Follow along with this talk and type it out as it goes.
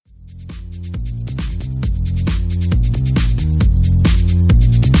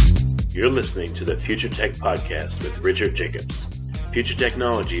You're listening to the Future Tech Podcast with Richard Jacobs. Future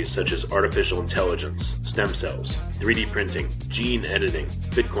technologies such as artificial intelligence, stem cells, 3D printing, gene editing,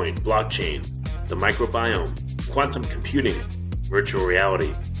 Bitcoin, blockchain, the microbiome, quantum computing, virtual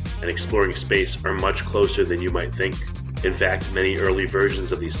reality, and exploring space are much closer than you might think. In fact, many early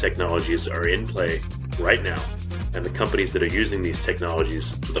versions of these technologies are in play right now, and the companies that are using these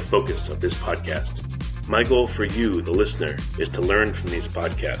technologies are the focus of this podcast. My goal for you, the listener, is to learn from these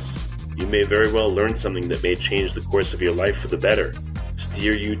podcasts. You may very well learn something that may change the course of your life for the better,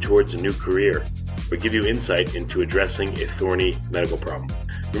 steer you towards a new career, or give you insight into addressing a thorny medical problem.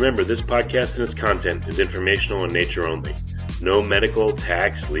 Remember, this podcast and its content is informational in nature only. No medical,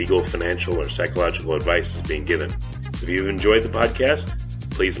 tax, legal, financial, or psychological advice is being given. If you've enjoyed the podcast,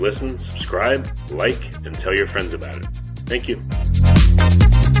 please listen, subscribe, like, and tell your friends about it. Thank you.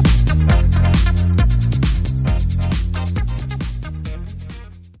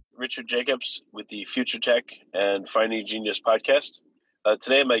 Richard Jacobs with the Future Tech and Finding Genius podcast.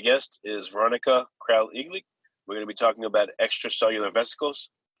 Today, my guest is Veronica Krall-Eglich. We're going to be talking about extracellular vesicles.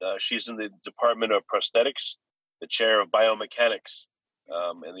 She's in the Department of Prosthetics, the chair of biomechanics,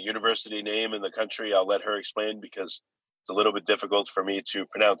 and the university name in the country I'll let her explain because it's a little bit difficult for me to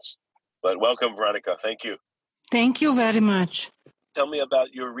pronounce. But welcome, Veronica. Thank you. Thank you very much. Tell me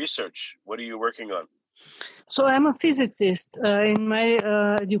about your research. What are you working on? So I'm a physicist in my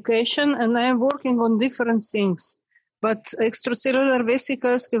education, and I am working on different things. But extracellular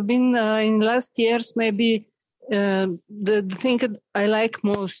vesicles have been in last years maybe the thing that I like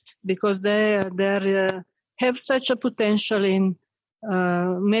most because they have such a potential in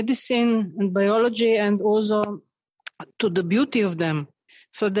medicine and biology, and also to the beauty of them.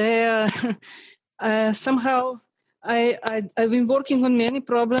 So they somehow. I've been working on many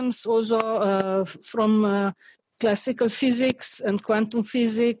problems also from classical physics and quantum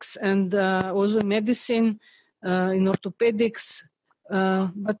physics and also medicine in orthopedics.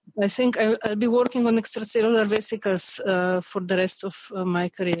 But I think I'll be working on extracellular vesicles for the rest of my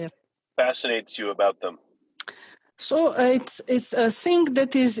career. Fascinates you about them? So it's a thing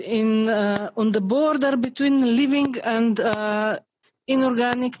that is on the border between living and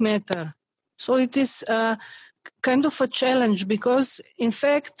inorganic matter. So it is kind of a challenge because, in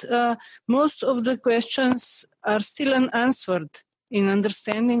fact, most of the questions are still unanswered in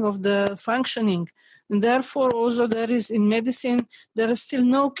understanding of the functioning. And therefore, also there is in medicine, there is still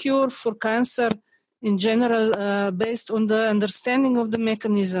no cure for cancer in general based on the understanding of the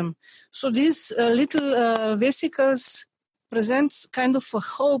mechanism. So these little vesicles presents kind of a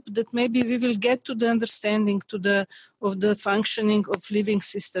hope that maybe we will get to the understanding of the functioning of living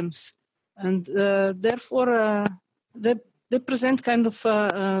systems. And therefore, they present kind of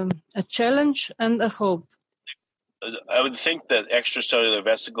a challenge and a hope. I would think that extracellular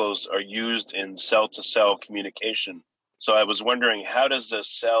vesicles are used in cell-to-cell communication. So I was wondering, how does the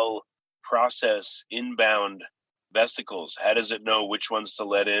cell process inbound vesicles? How does it know which ones to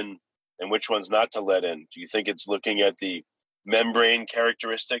let in and which ones not to let in? Do you think it's looking at the membrane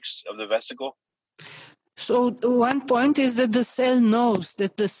characteristics of the vesicle? So one point is that the cell knows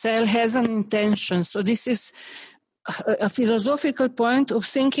that the cell has an intention. So this is a philosophical point of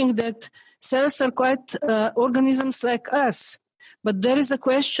thinking that cells are quite organisms like us. But there is a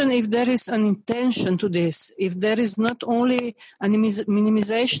question if there is an intention to this, if there is not only a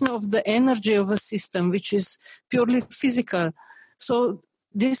minimization of the energy of a system, which is purely physical. So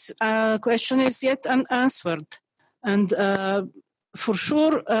this question is yet unanswered. And for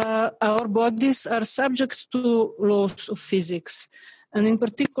sure, our bodies are subject to laws of physics, and in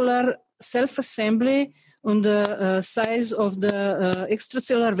particular, self-assembly on the size of the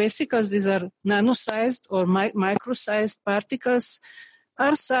extracellular vesicles. These are nano-sized or micro-sized particles,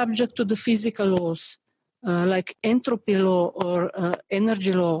 are subject to the physical laws, like entropy law or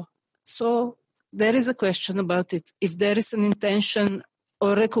energy law. So there is a question about it, if there is an intention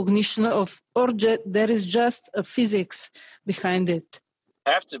or recognition of, or there is just a physics behind it.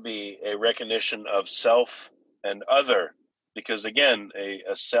 Have to be a recognition of self and other, because again,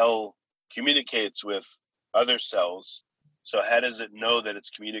 a cell communicates with other cells. So how does it know that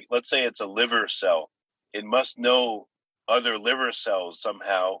it's communicating? Let's say it's a liver cell. It must know other liver cells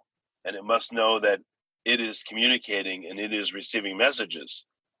somehow, and it must know that it is communicating and it is receiving messages.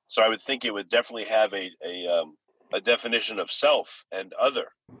 So I would think it would definitely have a definition of self and other.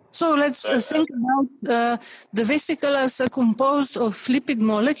 So let's think about the vesicle as composed of lipid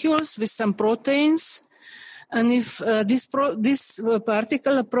molecules with some proteins. And if this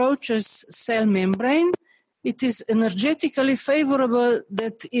particle approaches cell membrane, it is energetically favorable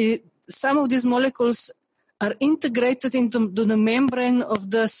that some of these molecules are integrated into the membrane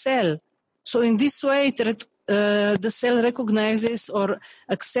of the cell. So in this way, the cell recognizes or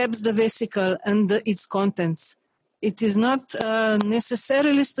accepts the vesicle and its contents. It is not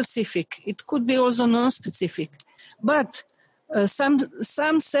necessarily specific. It could be also non-specific. But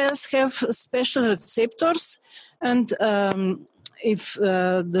some cells have special receptors, and if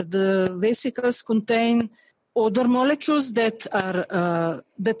the vesicles contain other molecules that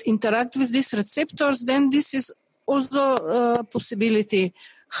interact with these receptors, then this is also a possibility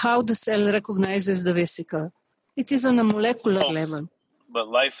how the cell recognizes the vesicle. It is on a molecular level. But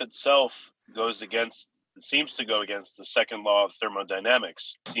life itself seems to go against the second law of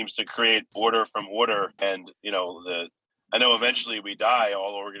thermodynamics. It seems to create order from order, and I know eventually we die,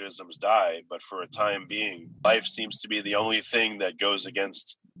 all organisms die, but for a time being, life seems to be the only thing that goes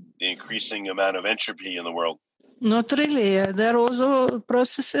against the increasing amount of entropy in the world. Not really. There are also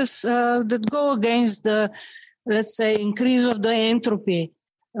processes that go against the, let's say, increase of the entropy.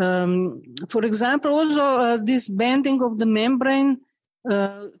 For example, also this bending of the membrane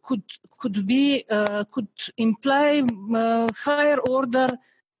could imply higher order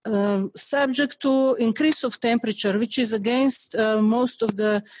subject to increase of temperature, which is against most of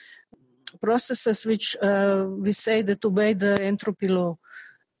the processes which we say that obey the entropy law.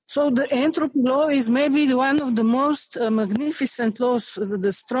 So the entropy law is maybe one of the most magnificent laws,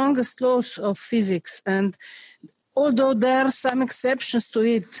 the strongest laws of physics. And although there are some exceptions to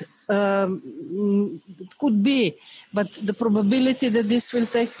it, could be, but the probability that this will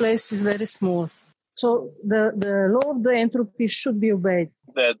take place is very small. So the law of the entropy should be obeyed.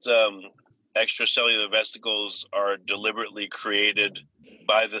 That extracellular vesicles are deliberately created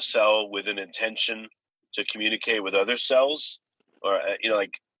by the cell with an intention to communicate with other cells, or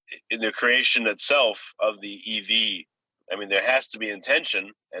like in the creation itself of the EV. I mean, there has to be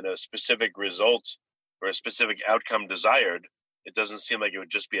intention and a specific result or a specific outcome desired. It doesn't seem like it would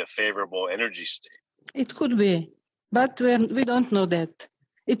just be a favorable energy state. It could be, but we don't know that.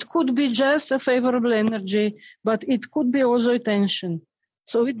 It could be just a favorable energy, but it could be also intention.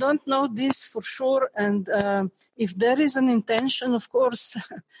 So we don't know this for sure. And if there is an intention, of course,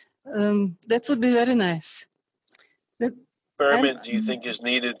 that would be very nice. Experiment do you think is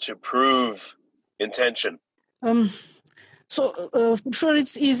needed to prove intention? For sure,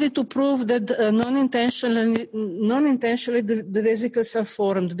 it's easy to prove that non-intentionally the vesicles are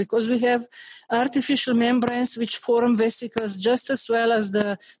formed, because we have artificial membranes which form vesicles just as well as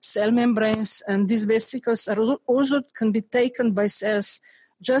the cell membranes, and these vesicles are also can be taken by cells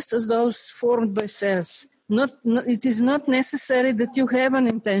just as those formed by cells. It is not necessary that you have an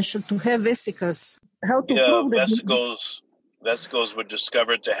intention to have vesicles. How to prove that? Vesicles were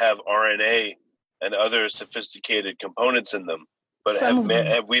discovered to have RNA and other sophisticated components in them. But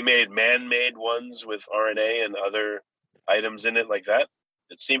have we made man-made ones with RNA and other items in it like that?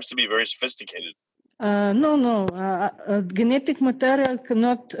 It seems to be very sophisticated. No. Genetic material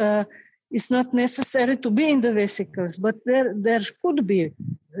is not necessary to be in the vesicles, but there could be.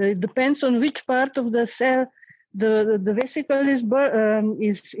 It depends on which part of the cell the vesicle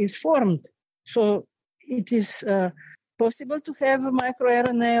is formed. So it is possible to have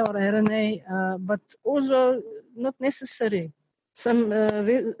microRNA or RNA, but also not necessary. Some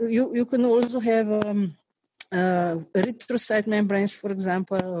you can also have erythrocyte membranes, for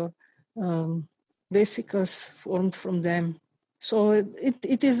example, or vesicles formed from them. So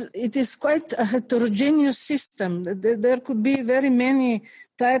it is quite a heterogeneous system. There could be very many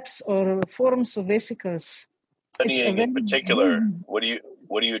types or forms of vesicles. Studying in particular, what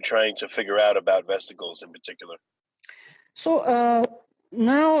are you trying to figure out about vesicles in particular? So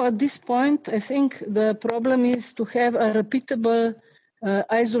now at this point, I think the problem is to have a repeatable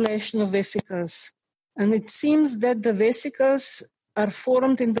isolation of vesicles. And it seems that the vesicles are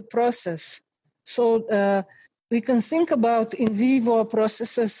formed in the process. So we can think about in vivo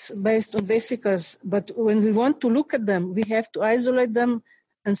processes based on vesicles, but when we want to look at them, we have to isolate them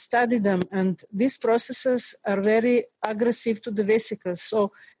and study them. And these processes are very aggressive to the vesicles.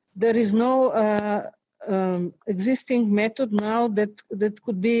 So there is no existing method now that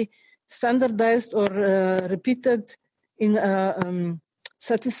could be standardized or repeated in a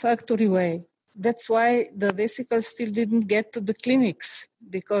satisfactory way. That's why the vesicles still didn't get to the clinics,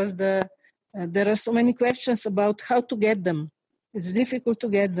 because there are so many questions about how to get them. It's difficult to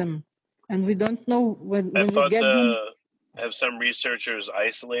get them, and we don't know when we get them. Have some researchers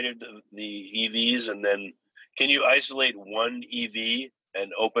isolated the EVs, and then can you isolate one EV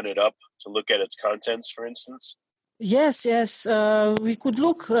and open it up to look at its contents, for instance? Yes. We could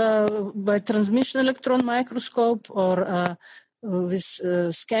look by transmission electron microscope or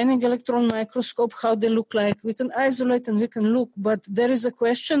scanning electron microscope how they look like. We can isolate and we can look, but there is a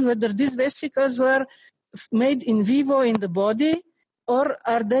question whether these vesicles were made in vivo in the body, or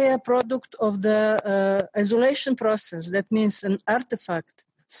are they a product of the isolation process? That means an artifact.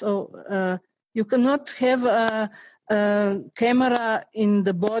 So you cannot have a camera in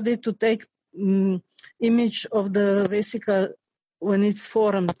the body to take image of the vesicle when it's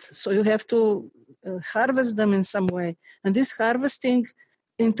formed. So you have to harvest them in some way. And this harvesting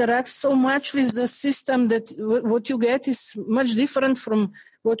interacts so much with the system that what you get is much different from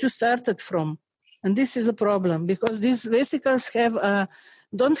what you started from. And this is a problem because these vesicles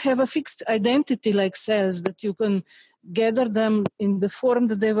don't have a fixed identity like cells that you can gather them in the form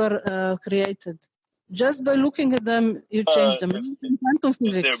that they were created. Just by looking at them, you change them. In quantum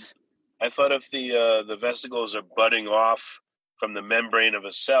physics. I thought if the vesicles are budding off from the membrane of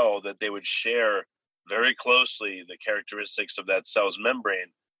a cell, that they would share very closely the characteristics of that cell's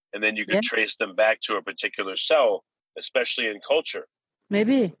membrane, and then you could trace them back to a particular cell, especially in culture.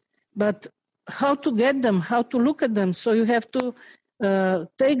 Maybe, but how to get them, how to look at them? So you have to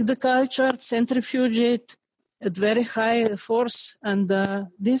take the culture, centrifuge it at very high force, and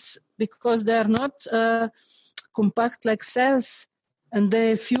this, because they are not compact like cells, and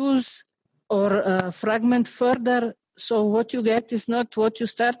they fuse or fragment further, so what you get is not what you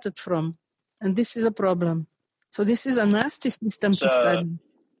started from. And this is a problem. So this is a nasty system to study.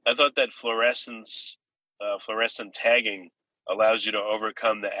 I thought that fluorescent tagging allows you to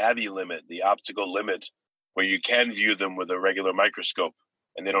overcome the ABI limit, the optical limit, where you can view them with a regular microscope,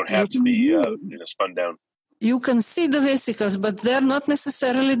 and they don't have to be spun down. You can see the vesicles, but they're not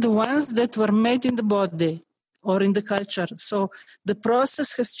necessarily the ones that were made in the body or in the culture. So the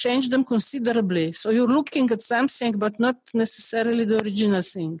process has changed them considerably. So you're looking at something, but not necessarily the original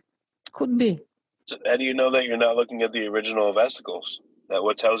thing. Could be. So how do you know that you're not looking at the original vesicles?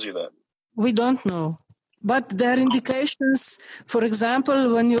 What tells you that? We don't know. But there are indications, for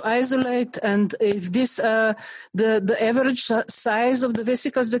example, when you isolate, and if this the average size of the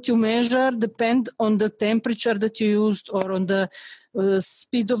vesicles that you measure depend on the temperature that you used, or on the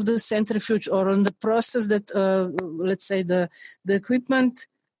speed of the centrifuge, or on the process that, let's say, the equipment,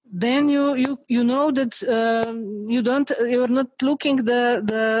 then you know that you're not looking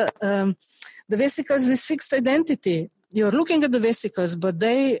the vesicles with fixed identity. You're looking at the vesicles, but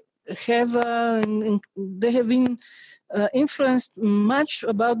they have been influenced much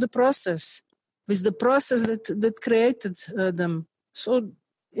about the process, with the process that created them. So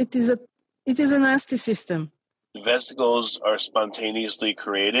it is a nasty system. The vesicles are spontaneously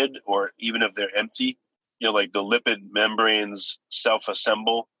created, or even if they're empty, like the lipid membranes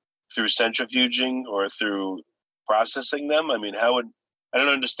self-assemble through centrifuging or through processing them. I mean, I don't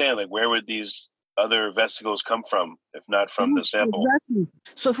understand, where would these other vesicles come from, if not from the sample? Exactly.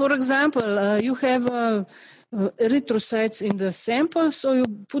 So, for example, you have erythrocytes in the sample, so you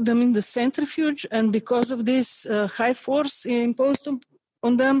put them in the centrifuge, and because of this high force imposed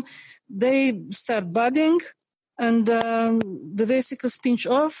on them, they start budding, and the vesicles pinch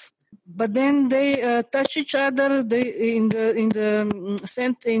off. But then they touch each other. In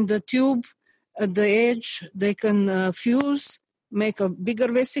the tube at the edge, they can fuse, make a bigger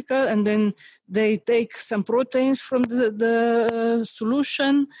vesicle, and then they take some proteins from the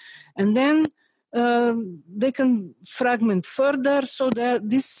solution, and then they can fragment further, so that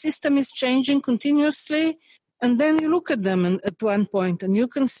this system is changing continuously. And then you look at them at one point, and you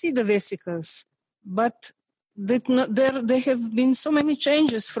can see the vesicles, but there have been so many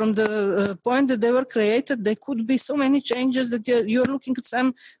changes from the point that they were created. There could be so many changes that you're looking at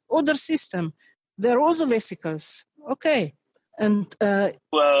some other system. There are also vesicles. Okay. And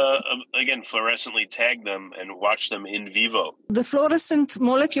again, fluorescently tag them and watch them in vivo. The fluorescent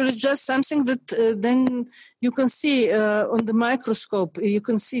molecule is just something that then you can see on the microscope. You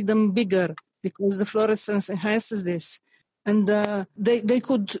can see them bigger because the fluorescence enhances this. And they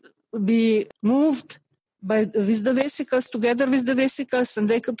could be moved with the vesicles, together with the vesicles, and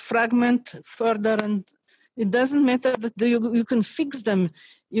they could fragment further. And it doesn't matter that you can fix them.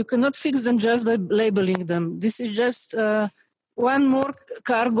 You cannot fix them just by labeling them. This is just one more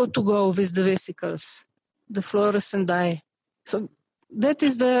cargo to go with the vesicles, the fluorescent dye. So that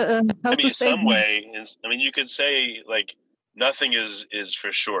is the how to say. In some way, you could say nothing is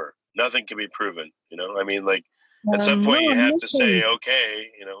for sure. Nothing can be proven. At some point you have to say,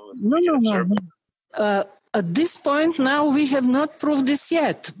 okay, No. At this point now, we have not proved this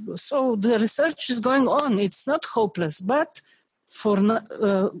yet. So the research is going on. It's not hopeless, but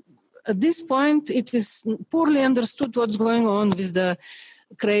at this point, it is poorly understood what's going on with the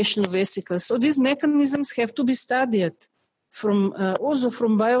creation of vesicles. So these mechanisms have to be studied. also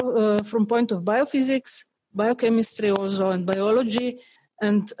from point of biophysics, biochemistry also, and biology.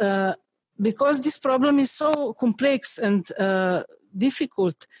 And because this problem is so complex and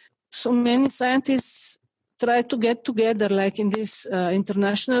difficult, so many scientists try to get together, like in this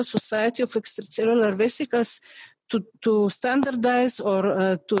International Society of Extracellular Vesicles, to standardize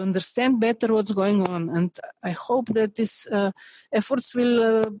or to understand better what's going on. And I hope that these efforts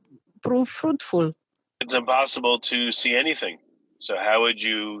will prove fruitful. It's impossible to see anything. So how would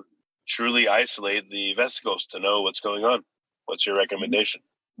you truly isolate the vesicles to know what's going on? What's your recommendation?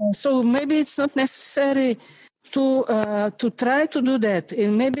 So maybe it's not necessary to try to do that.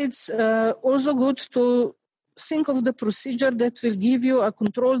 And maybe it's also good to think of the procedure that will give you a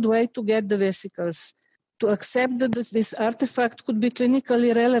controlled way to get the vesicles, to accept that this artifact could be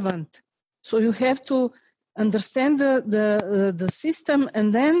clinically relevant. So you have to understand the system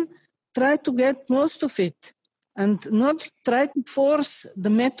and then try to get most of it, and not try to force the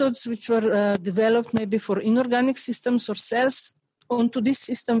methods which were developed maybe for inorganic systems or cells onto this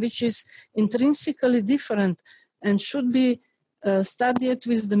system, which is intrinsically different and should be studied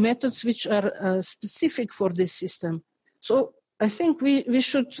with the methods which are specific for this system. So I think we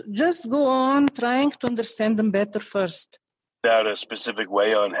should just go on trying to understand them better first. Without a specific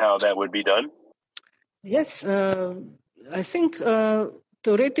way on how that would be done? Yes, I think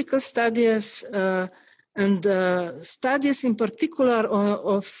theoretical studies and studies in particular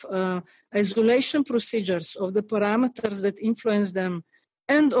of isolation procedures, of the parameters that influence them,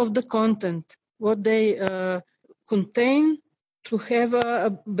 and of the content, what they contain, to have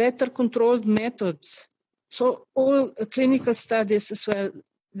a better controlled methods. So all clinical studies as well,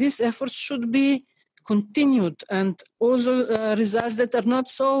 these efforts should be continued, and also results that are not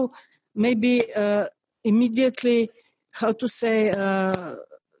so maybe immediately,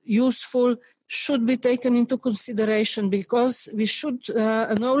 useful, should be taken into consideration, because we should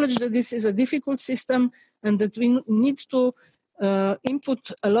acknowledge that this is a difficult system and that we need to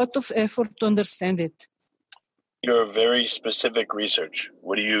input a lot of effort to understand it. Your very specific research,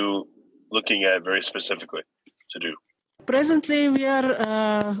 what are you looking at very specifically to do? Presently, we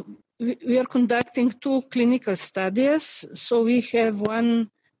are conducting 2 clinical studies. So we have one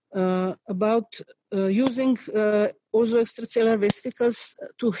about using also extracellular vesicles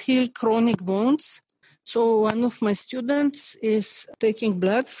to heal chronic wounds. So one of my students is taking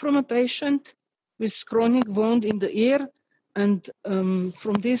blood from a patient with chronic wound in the ear, and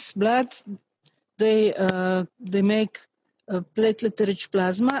from this blood they make platelet-rich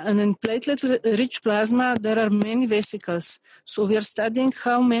plasma, and in platelet-rich plasma there are many vesicles. So we are studying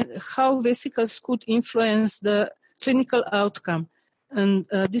how vesicles could influence the clinical outcome. And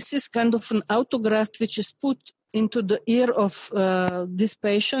this is kind of an autograft which is put into the ear of this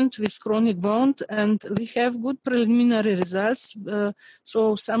patient with chronic wound, and we have good preliminary results.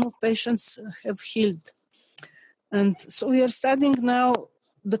 So some of patients have healed. And so we are studying now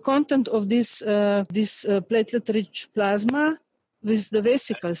the content of this platelet-rich plasma with the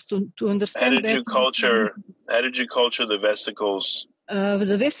vesicles to understand. How did you culture the vesicles?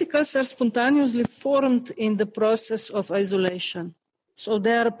 The vesicles are spontaneously formed in the process of isolation. So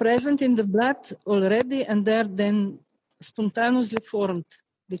they are present in the blood already, and they are then spontaneously formed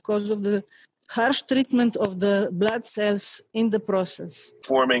because of the harsh treatment of the blood cells in the process.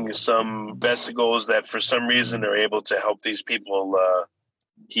 Forming some vesicles that for some reason are able to help these people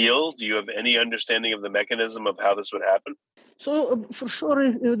heal? Do you have any understanding of the mechanism of how this would happen? So for sure,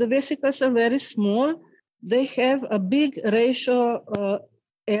 if the vesicles are very small, they have a big ratio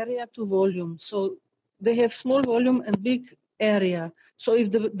area to volume. So they have small volume and big area. So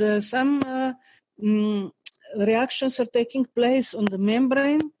if some reactions are taking place on the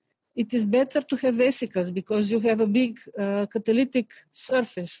membrane, it is better to have vesicles because you have a big catalytic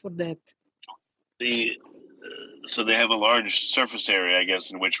surface for that. So they have a large surface area, I guess,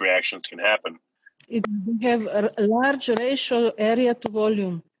 in which reactions can happen. They have a large ratio area to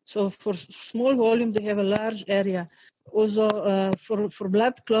volume. So for small volume, they have a large area. Also, for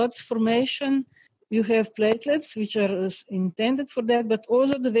blood clots formation, you have platelets, which are intended for that, but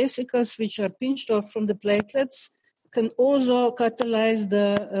also the vesicles, which are pinched off from the platelets, can also catalyze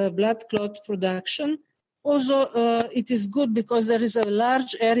the blood clot production. Also, it is good because there is a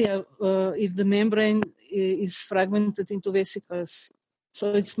large area if the membrane is fragmented into vesicles.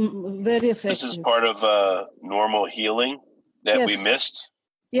 So it's very effective. This is part of normal healing that we missed?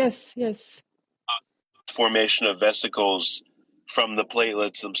 Yes. Formation of vesicles from the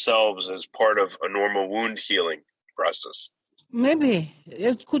platelets themselves as part of a normal wound healing process. Maybe.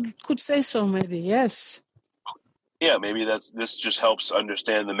 It could say so, maybe, yes. Yeah, maybe this just helps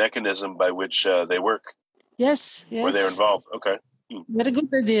understand the mechanism by which they work. Yes. Where they're involved. Okay. Very good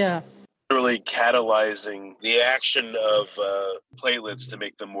idea. Literally catalyzing the action of platelets to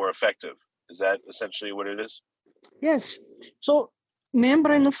make them more effective. Is that essentially what it is? Yes. So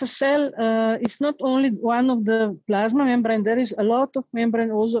membrane of a cell is not only one of the plasma membrane. There is a lot of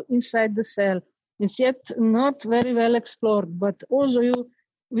membrane also inside the cell. It's yet not very well explored, but also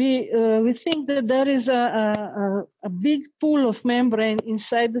we think that there is a big pool of membrane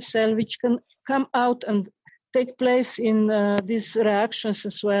inside the cell which can come out and take place in these reactions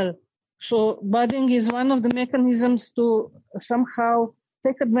as well. So budding is one of the mechanisms to somehow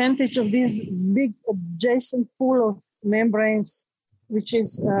take advantage of this big adjacent pool of membranes, which is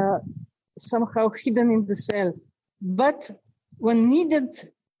somehow hidden in the cell. But when needed,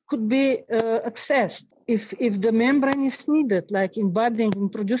 could be accessed. If the membrane is needed, like in budding, in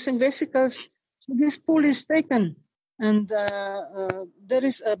producing vesicles, so this pool is taken. And there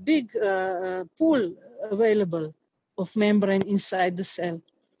is a big pool available of membrane inside the cell.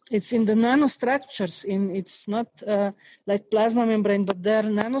 It's in the nanostructures. It's not like plasma membrane, but there are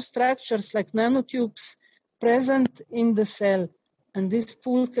nanostructures like nanotubes present in the cell. And this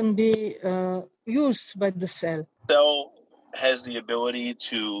pool can be used by the cell. Cell has the ability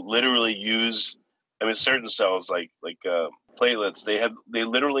to literally use, certain cells like platelets, they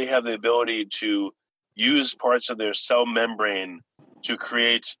literally have the ability to use parts of their cell membrane to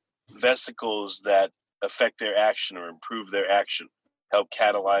create vesicles that affect their action or improve their action, help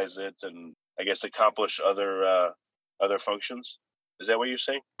catalyze it, and I guess accomplish other functions. Is that what you're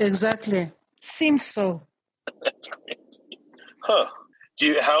saying? Exactly. Seems so. That's great. Huh.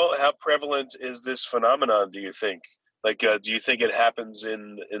 How prevalent is this phenomenon, do you think? Do you think it happens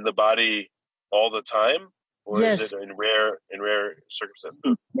in the body all the time? Or yes. Is it in rare circumstances?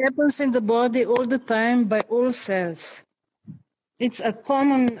 It happens in the body all the time by all cells. It's a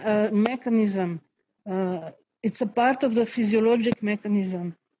common mechanism. It's a part of the physiologic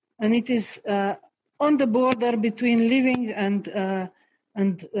mechanism. And it is on the border between living and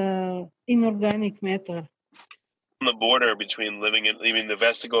inorganic matter. On the border between living and, you mean the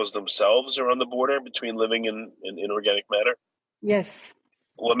vesicles themselves are on the border between living and inorganic matter? Yes.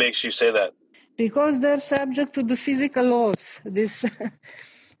 What makes you say that? Because they're subject to the physical laws.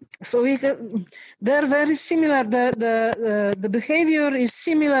 So they're very similar. The behavior is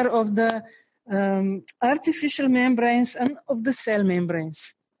similar of the artificial membranes and of the cell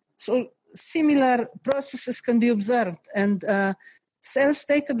membranes. So similar processes can be observed, and cells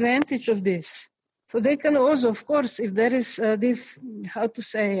take advantage of this. So they can also, of course, if there is this,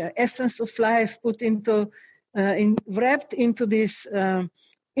 essence of life put into, wrapped into this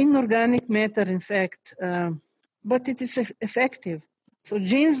inorganic matter, in fact, but it is effective. So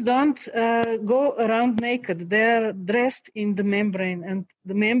genes don't go around naked. They're dressed in the membrane, and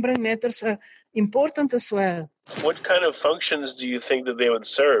the membrane matters are important as well. What kind of functions do you think that they would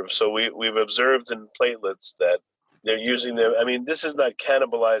serve? So we've observed in platelets that they're using them. This is not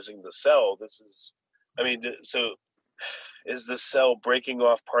cannibalizing the cell. So is the cell breaking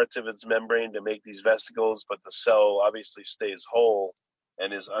off parts of its membrane to make these vesicles, but the cell obviously stays whole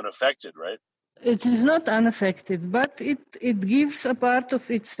and is unaffected, right? It is not unaffected, but it gives a part of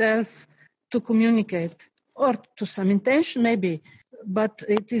itself to communicate, or to some intention maybe. But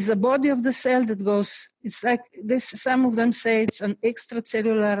it is a body of the cell that goes, it's like this, some of them say it's an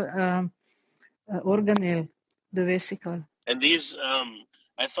extracellular organelle, the vesicle. And these,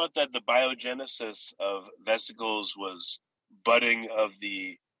 I thought that the biogenesis of vesicles was budding of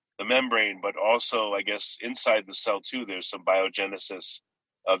the membrane, but also, I guess, inside the cell too, there's some biogenesis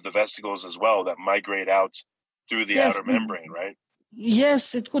of the vesicles as well that migrate out through the outer membrane, right?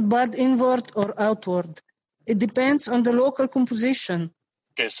 Yes, it could bud inward or outward. It depends on the local composition.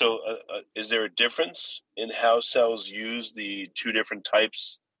 Okay, so is there a difference in how cells use the two different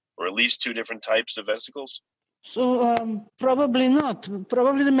types, or at least two different types of vesicles? So probably not.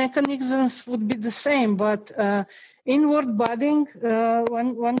 Probably the mechanisms would be the same, but inward budding,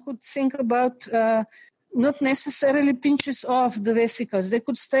 one could think about not necessarily pinches off the vesicles. They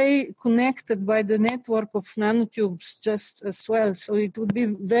could stay connected by the network of nanotubes just as well. So it would be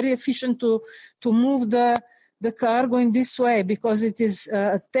very efficient to move the cargo in this way, because it is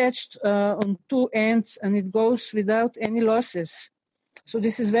attached on two ends and it goes without any losses. So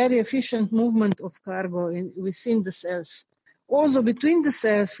this is very efficient movement of cargo within the cells. Also between the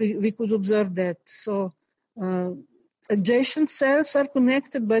cells, we could observe that. So adjacent cells are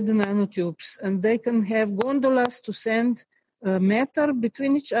connected by the nanotubes, and they can have gondolas to send matter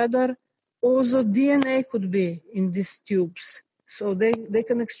between each other. Also DNA could be in these tubes. So they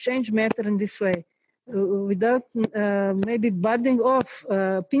can exchange matter in this way without maybe budding off,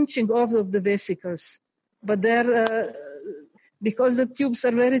 pinching off of the vesicles. but they're because the tubes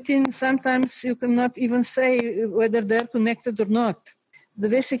are very thin, sometimes you cannot even say whether they're connected or not. The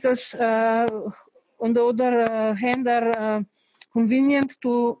vesicles, on the other hand, are convenient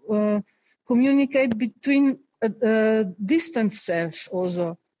to communicate between distant cells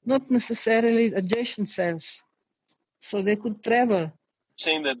also, not necessarily adjacent cells. So they could travel.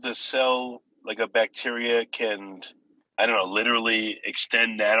 Saying that the cell, like a bacteria, can, literally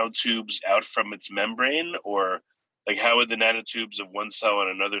extend nanotubes out from its membrane, or like how would the nanotubes of one cell and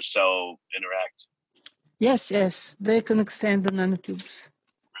another cell interact? Yes, they can extend the nanotubes.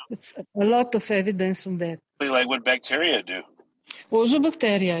 It's a lot of evidence on that. Like what bacteria do? Also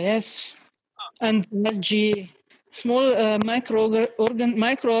bacteria, yes. And algae, small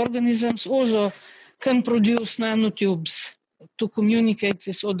microorganisms also can produce nanotubes to communicate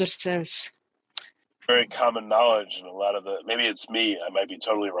with other cells. Very common knowledge in a lot of maybe it's me, I might be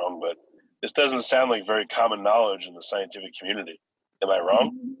totally wrong, but this doesn't sound like very common knowledge in the scientific community. Am I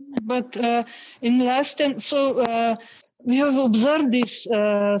wrong? But in last time, we have observed these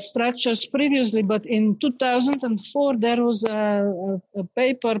structures previously, but in 2004 there was a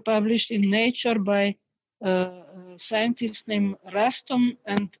paper published in Nature by a scientist named Rustom,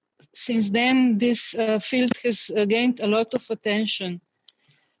 and since then this field has gained a lot of attention,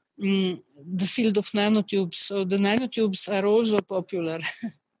 the field of nanotubes. So the nanotubes are also popular.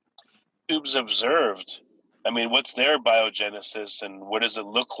 Tubes observed. I mean, what's their biogenesis and what does it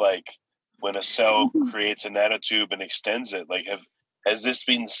look like when a cell creates a nanotube and extends it? Like, has this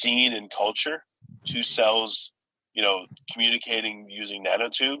been seen in culture? Two cells, communicating using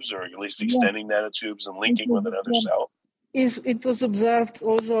nanotubes, or at least extending nanotubes and linking with another cell? It was observed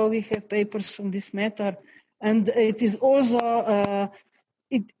also. We have papers on this matter, and it is also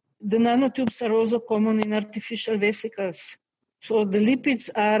the nanotubes are also common in artificial vesicles. So the lipids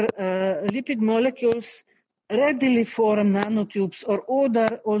are lipid molecules readily form nanotubes or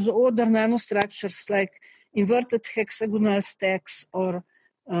other nanostructures like inverted hexagonal stacks or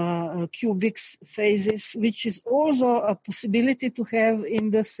cubic phases, which is also a possibility to have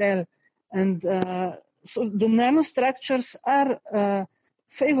in the cell. And so the nanostructures are a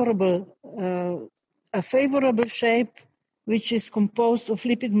favorable shape which is composed of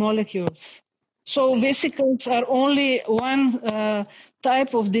lipid molecules. So vesicles are only one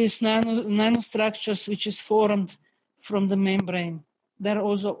type of these nanostructures which is formed from the membrane. There are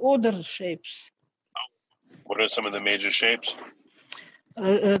also other shapes. What are some of the major shapes?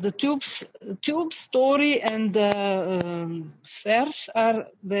 The tubes, tori, and spheres are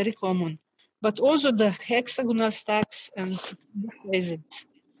very common, but also the hexagonal stacks and phases,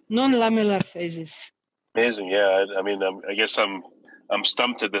 non-lamellar phases. Amazing, yeah. I mean, I guess I'm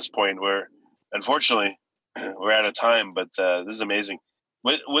stumped at this point where, unfortunately, we're out of time. But this is amazing.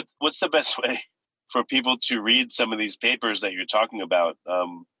 What's the best way for people to read some of these papers that you're talking about?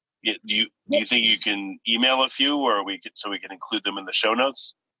 Do you think you can email a few, or we can include them in the show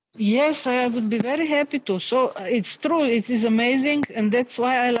notes? Yes, I would be very happy to. So it's true, it is amazing, and that's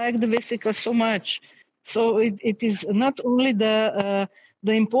why I like the vesicles so much. So it is not only the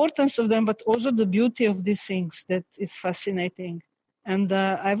importance of them, but also the beauty of these things that is fascinating. And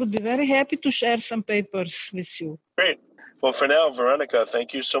I would be very happy to share some papers with you. Great. Well, for now, Veronica,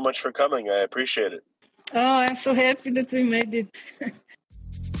 thank you so much for coming. I appreciate it. Oh, I'm so happy that we made it.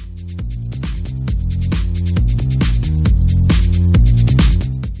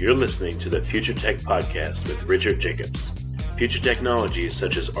 You're listening to the Future Tech Podcast with Richard Jacobs. Future technologies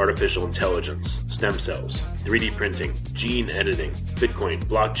such as artificial intelligence, stem cells, 3D printing, gene editing, Bitcoin,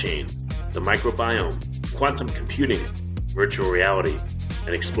 blockchain, the microbiome, quantum computing, virtual reality,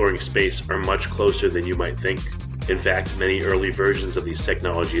 and exploring space are much closer than you might think. In fact, many early versions of these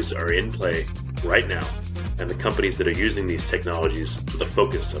technologies are in play right now, and the companies that are using these technologies are the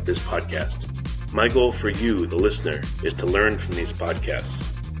focus of this podcast. My goal for you, the listener, is to learn from these podcasts.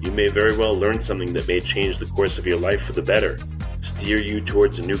 You may very well learn something that may change the course of your life for the better, steer you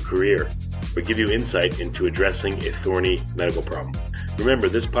towards a new career, or give you insight into addressing a thorny medical problem. Remember,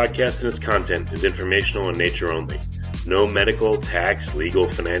 this podcast and its content is informational in nature only. No medical, tax, legal,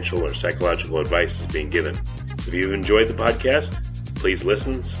 financial, or psychological advice is being given. If you've enjoyed the podcast, please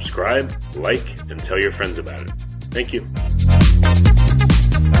listen, subscribe, like, and tell your friends about it. Thank you.